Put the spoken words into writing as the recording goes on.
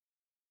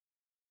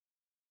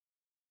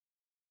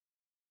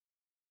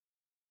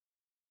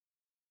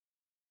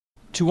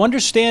To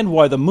understand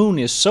why the Moon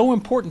is so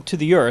important to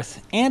the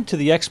Earth and to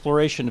the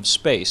exploration of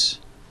space,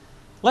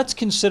 let's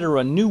consider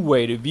a new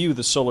way to view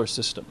the solar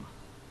system.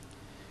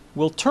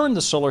 We'll turn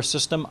the solar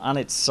system on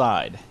its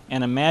side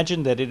and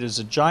imagine that it is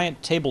a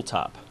giant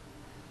tabletop.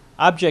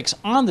 Objects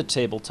on the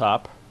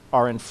tabletop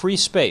are in free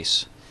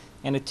space,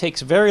 and it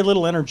takes very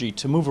little energy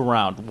to move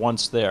around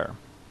once there.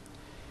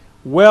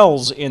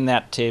 Wells in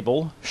that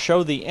table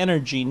show the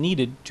energy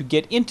needed to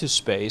get into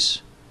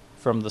space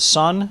from the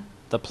Sun,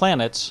 the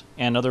planets,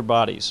 and other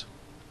bodies.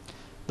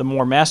 The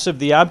more massive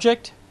the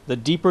object, the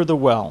deeper the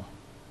well.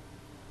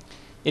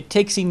 It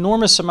takes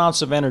enormous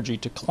amounts of energy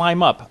to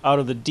climb up out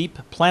of the deep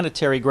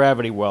planetary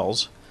gravity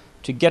wells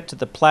to get to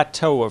the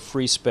plateau of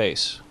free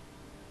space.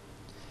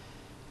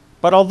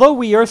 But although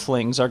we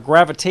Earthlings are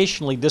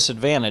gravitationally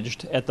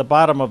disadvantaged at the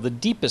bottom of the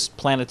deepest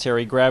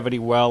planetary gravity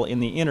well in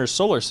the inner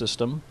solar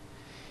system,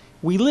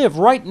 we live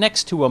right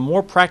next to a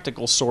more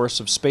practical source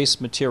of space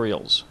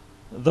materials,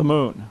 the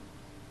Moon.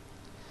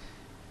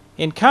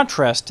 In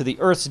contrast to the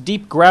Earth's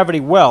deep gravity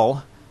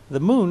well,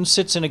 the Moon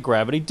sits in a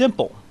gravity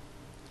dimple.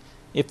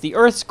 If the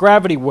Earth's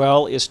gravity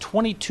well is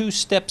 22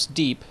 steps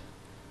deep,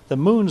 the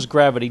Moon's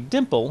gravity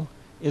dimple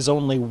is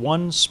only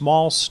one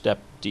small step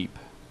deep.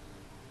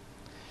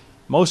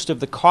 Most of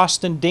the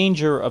cost and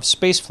danger of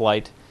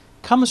spaceflight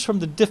comes from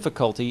the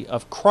difficulty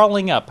of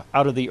crawling up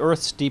out of the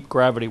Earth's deep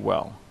gravity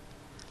well.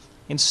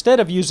 Instead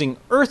of using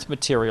Earth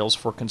materials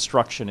for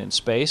construction in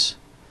space,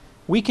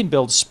 we can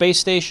build space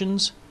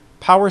stations,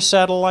 power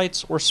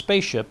satellites, or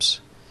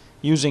spaceships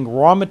using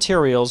raw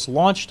materials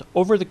launched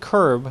over the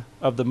curve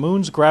of the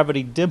Moon's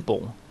gravity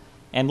dimple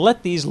and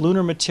let these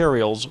lunar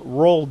materials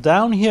roll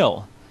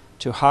downhill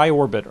to high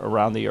orbit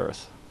around the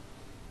Earth.